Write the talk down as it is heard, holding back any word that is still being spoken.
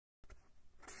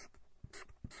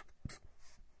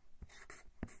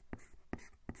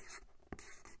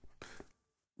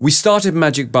We started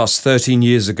Magic Bus 13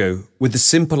 years ago with the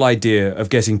simple idea of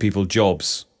getting people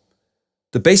jobs.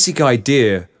 The basic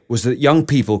idea was that young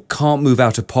people can't move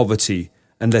out of poverty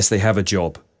unless they have a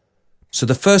job. So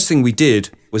the first thing we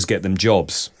did was get them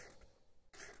jobs.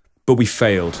 But we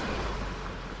failed.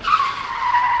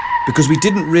 Because we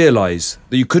didn't realise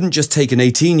that you couldn't just take an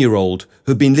 18-year-old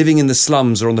who'd been living in the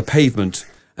slums or on the pavement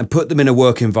and put them in a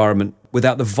work environment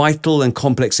without the vital and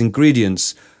complex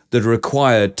ingredients that are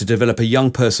required to develop a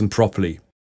young person properly.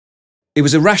 It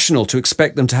was irrational to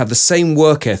expect them to have the same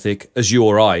work ethic as you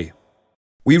or I.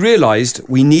 We realised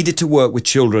we needed to work with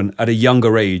children at a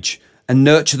younger age and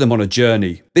nurture them on a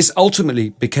journey. This ultimately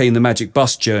became the Magic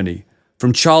Bus journey,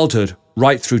 from childhood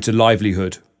right through to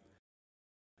livelihood.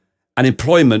 And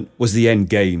employment was the end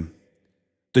game.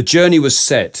 The journey was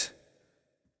set.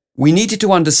 We needed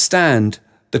to understand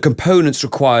the components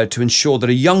required to ensure that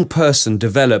a young person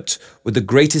developed with the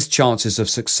greatest chances of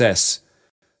success,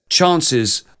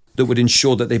 chances that would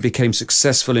ensure that they became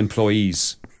successful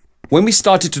employees. When we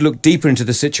started to look deeper into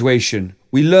the situation,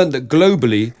 we learned that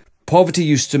globally, poverty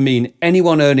used to mean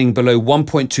anyone earning below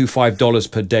 $1.25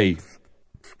 per day.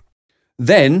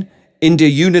 Then, India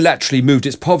unilaterally moved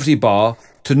its poverty bar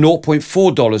to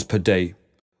 $0.4 per day,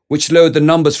 which lowered the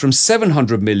numbers from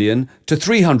 700 million to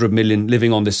 300 million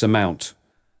living on this amount.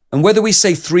 And whether we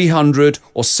say 300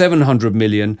 or 700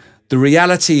 million, the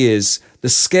reality is the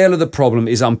scale of the problem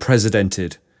is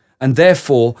unprecedented and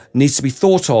therefore needs to be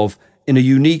thought of in a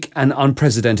unique and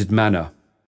unprecedented manner.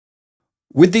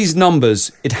 With these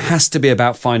numbers, it has to be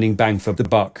about finding bang for the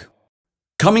buck.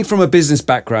 Coming from a business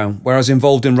background where I was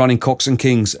involved in running Cox &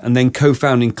 Kings and then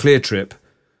co-founding ClearTrip,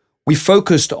 we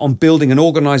focused on building an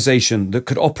organisation that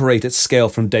could operate at scale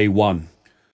from day one.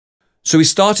 So we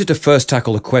started to first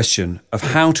tackle the question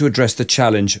of how to address the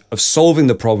challenge of solving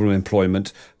the problem of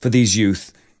employment for these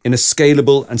youth in a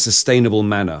scalable and sustainable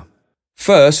manner.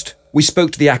 First, we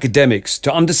spoke to the academics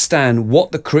to understand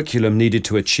what the curriculum needed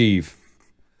to achieve.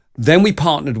 Then we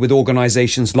partnered with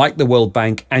organisations like the World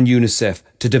Bank and UNICEF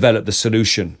to develop the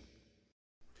solution.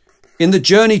 In the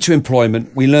journey to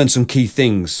employment, we learned some key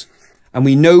things, and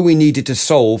we know we needed to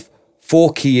solve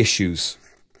 4 key issues.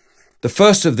 The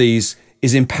first of these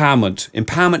is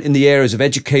empowerment in the areas of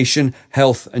education,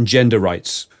 health and gender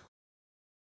rights.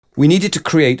 We needed to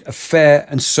create a fair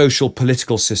and social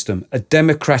political system, a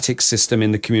democratic system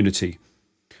in the community.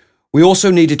 We also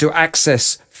needed to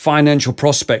access financial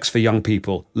prospects for young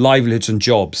people, livelihoods and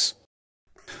jobs.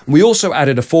 We also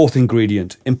added a 4th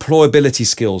ingredient, employability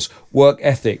skills, work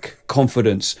ethic,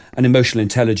 confidence and emotional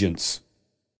intelligence.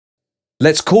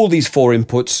 Let's call these 4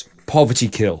 inputs poverty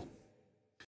kill.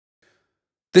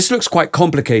 This looks quite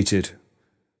complicated,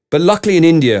 but luckily in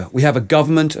India we have a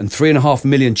government and 3.5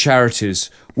 million charities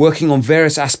working on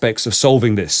various aspects of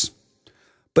solving this.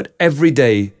 But every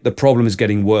day the problem is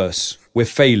getting worse. We're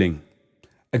failing.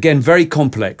 Again, very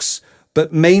complex,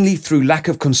 but mainly through lack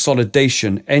of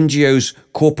consolidation. NGOs,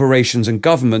 corporations and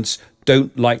governments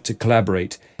don't like to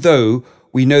collaborate, though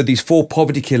we know these 4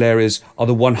 poverty kill areas are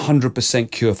the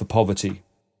 100% cure for poverty.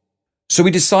 So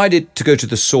we decided to go to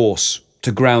the source,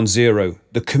 to ground zero,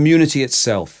 the community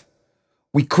itself.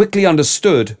 We quickly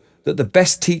understood that the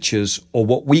best teachers, or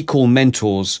what we call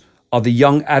mentors, are the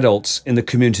young adults in the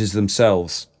communities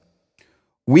themselves.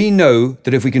 We know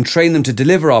that if we can train them to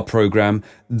deliver our program,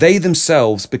 they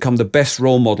themselves become the best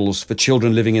role models for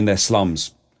children living in their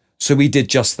slums. So we did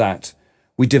just that.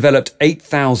 We developed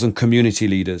 8,000 community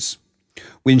leaders.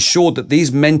 We ensured that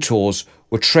these mentors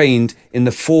were trained in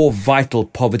the 4 vital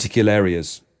poverty kill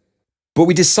areas. But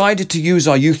we decided to use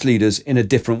our youth leaders in a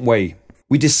different way.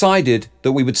 We decided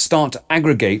that we would start to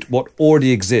aggregate what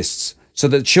already exists so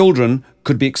that children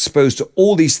could be exposed to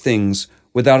all these things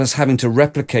without us having to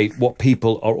replicate what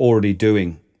people are already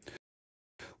doing.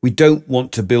 We don't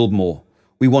want to build more.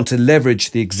 We want to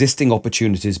leverage the existing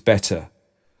opportunities better.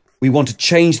 We want to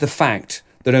change the fact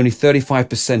that only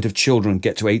 35% of children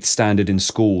get to 8th standard in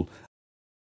school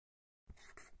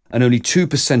and only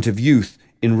 2% of youth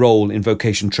enroll in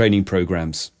vocation training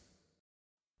programs.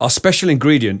 Our special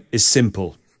ingredient is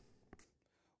simple.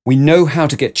 We know how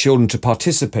to get children to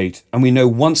participate, and we know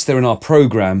once they're in our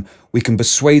program, we can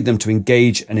persuade them to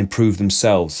engage and improve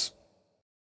themselves.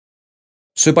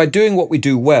 So by doing what we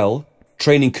do well,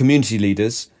 training community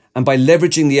leaders, and by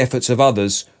leveraging the efforts of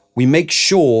others, we make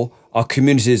sure our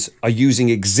communities are using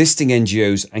existing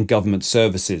NGOs and government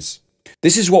services.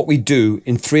 This is what we do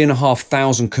in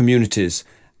 3,500 communities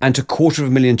and to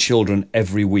 250,000 children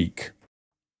every week.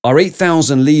 Our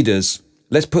 8,000 leaders,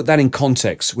 let's put that in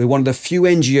context. We're one of the few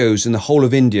NGOs in the whole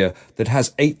of India that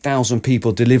has 8,000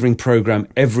 people delivering program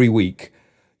every week,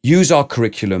 use our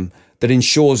curriculum, that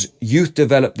ensures youth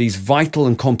develop these vital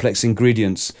and complex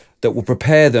ingredients that will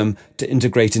prepare them to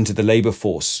integrate into the labour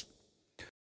force.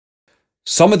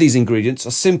 Some of these ingredients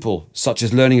are simple, such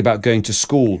as learning about going to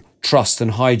school, trust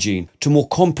and hygiene, to more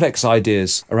complex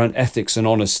ideas around ethics and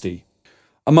honesty.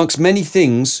 Amongst many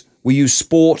things, we use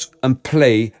sport and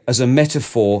play as a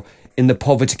metaphor in the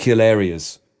poverty-kill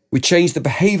areas. We change the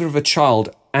behaviour of a child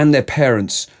and their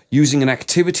parents using an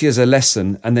activity as a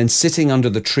lesson and then sitting under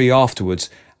the tree afterwards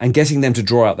and getting them to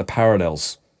draw out the parallels.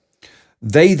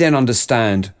 They then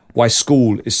understand why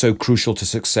school is so crucial to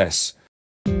success.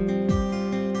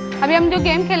 अभी हम जो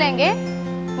game खेलेंगे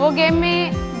वो game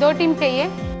में दो team चाहिए।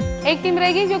 एक team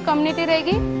रहेगी जो कम्युनिटी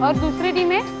रहेगी और दूसरी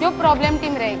टीम है जो प्रॉब्लम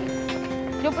टीम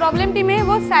रहेगी। जो प्रॉब्लम टीम है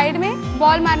वो साइड में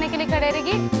बॉल मारने के लिए खड़े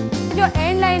रहेगी। जो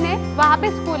एंड लाइन है वहाँ पे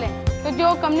स्कूल है, तो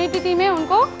जो कम्युनिटी टीम है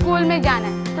उनको स्कूल में जाना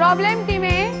है। प्रॉब्लम टीम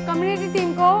है कम्युनिटी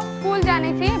टीम को स्कूल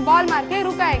जाने से बॉल मार के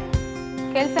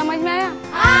रुकाएगी। खेल समझ में आया?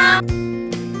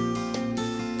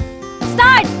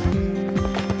 स्टार्ट।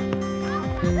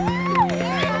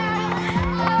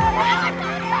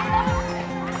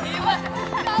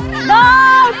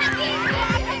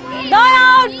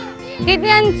 कितने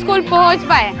जन स्कूल पहुंच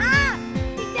पाए?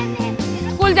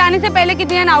 स्कूल जाने से पहले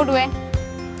कितने जन आउट हुए?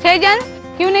 6 जन।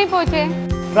 क्यों नहीं पहुंचे?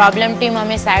 प्रॉब्लम टीम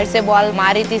हमें साइड से बॉल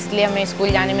मारी थी, इसलिए हमें स्कूल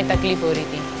जाने में तकलीफ हो रही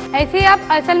थी। ऐसे ही आप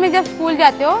असल में जब स्कूल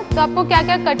जाते हो तो आपको क्या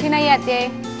क्या कठिनाई आती है?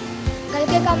 घर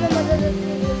के काम में मदद होती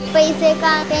है, पैसे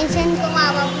का टेंशन को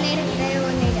माँ बाप नहीं रहते, वो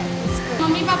नहीं जाते।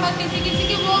 मम्मी पापा किसी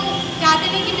की वो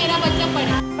चाहते नहीं कि मेरा बच्चा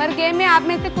पढ़े। पर गेम में आप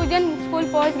में से कुछ जन स्कूल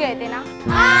पहुंच गए थे ना?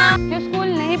 जो स्कूल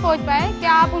नहीं पहुंच पाए,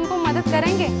 क्या आप उनको मदद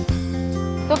करेंगे?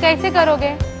 तो कैसे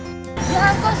करोगे? जो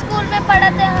हमको स्कूल में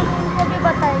पढ़ाते हैं हम उनको भी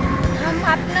बताएंगे। हम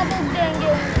अपना बुक देंगे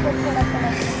उनको थोड़ा थोड़ा।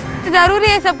 जरूरी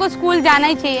है सबको स्कूल जाना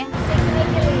ही चाहिए। सीखने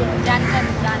के लिए जानकर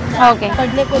ओके।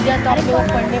 पढ़ने को दिया तो आप लोग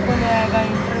पढ़ने को नहीं आएगा,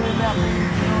 इंटरव्यू में आप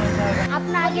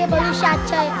अपना आगे भविष्य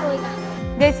अच्छा होगा।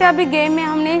 जैसे अभी गेम में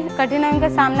हमने कठिनाइयों का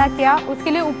सामना किया,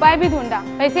 उसके लिए उपाय भी ढूंढा।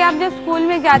 वैसे आप जब स्कूल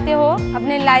में जाते हो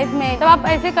अपने लाइफ में, तो आप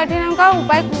ऐसे कठिनाइयों का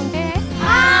उपाय ढूंढते हैं?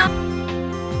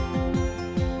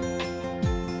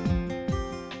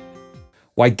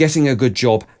 Why getting a good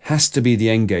job has to be the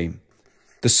end game.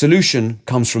 The solution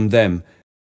comes from them.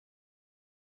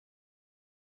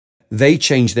 They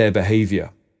change their behaviour.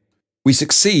 We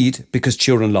succeed because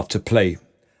children love to play,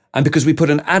 and because we put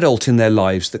an adult in their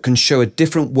lives that can show a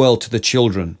different world to the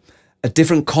children, a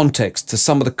different context to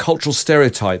some of the cultural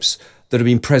stereotypes that have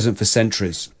been present for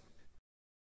centuries.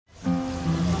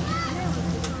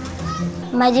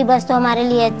 Magic बस तो हमारे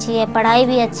लिए अच्छी है, पढ़ाई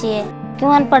भी अच्छी है।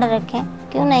 क्यों अनपढ़ रखें?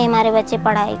 क्यों नहीं हमारे बच्चे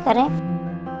पढ़ाई करें?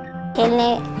 खेलने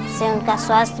से उनका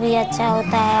स्वास्थ्य भी अच्छा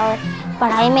होता है और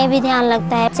पढ़ाई में भी ध्यान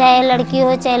लगता है। चाहे लड़की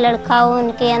हो चाहे लड़का हो,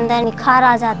 उनके अंदर निखार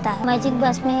आ जाता है। मैजिक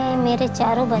बस में मेरे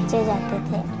 4 बच्चे जाते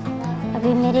थे।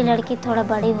 अभी मेरी लड़की थोड़ा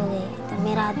बड़ी हो गई है तो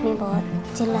मेरा आदमी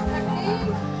बहुत चिल्लाने लगा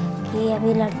कि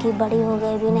अभी लड़की बड़ी हो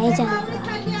गई, भी नहीं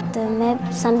जाने। तो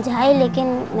मैं समझाई लेकिन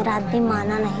मेरा आदमी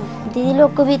माना नहीं। दीदी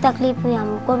लोग को भी तकलीफ हुई,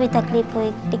 हमको भी तकलीफ हुई,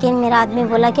 लेकिन मेरा आदमी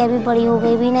बोला कि अभी बड़ी हो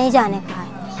गई, भी नहीं जाने का है,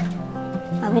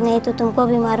 अभी नहीं तो तुमको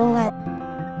भी मारूंगा।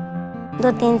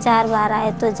 2 3 4 बार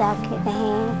आए तो जाके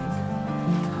कहीं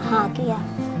हाँ किया।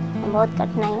 बहुत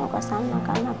कठिनाइयों का सामना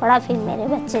करना पड़ा, फिर मेरे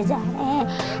बच्चे जा रहे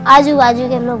हैं। आजू बाजू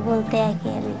के लोग बोलते हैं कि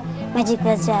अभी मैजिक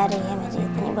बस जा रही है, मैजिक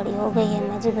इतनी बड़ी हो गई है,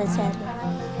 मैजिक बस जा रही है,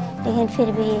 लेकिन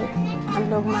फिर भी हम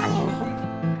लोग माने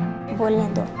नहीं। बोलने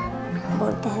दो,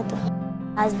 बोलते हैं तो।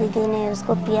 आज दीदी ने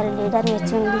उसको पीयर लीडर में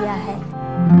चुन लिया है।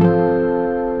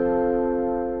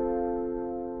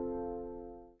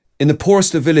 In the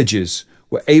poorest of villages,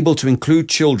 we're able to include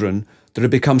children that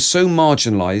have become so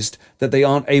marginalised that they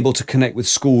aren't able to connect with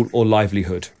school or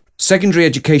livelihood. Secondary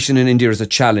education in India is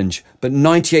a challenge, but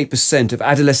 98% of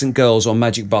adolescent girls on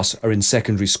Magic Bus are in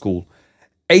secondary school.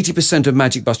 80% of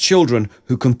Magic Bus children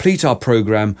who complete our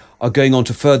programme are going on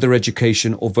to further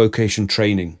education or vocation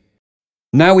training.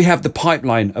 Now we have the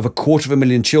pipeline of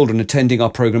 250,000 children attending our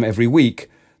programme every week.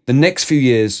 The next few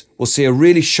years will see a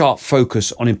really sharp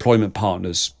focus on employment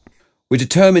partners. We're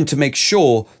determined to make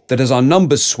sure that as our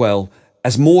numbers swell,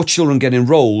 as more children get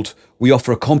enrolled, we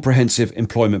offer a comprehensive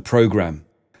employment programme.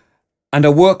 And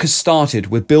our work has started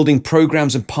with building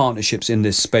programmes and partnerships in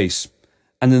this space.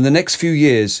 And in the next few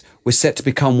years, we're set to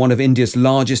become one of India's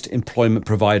largest employment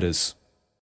providers.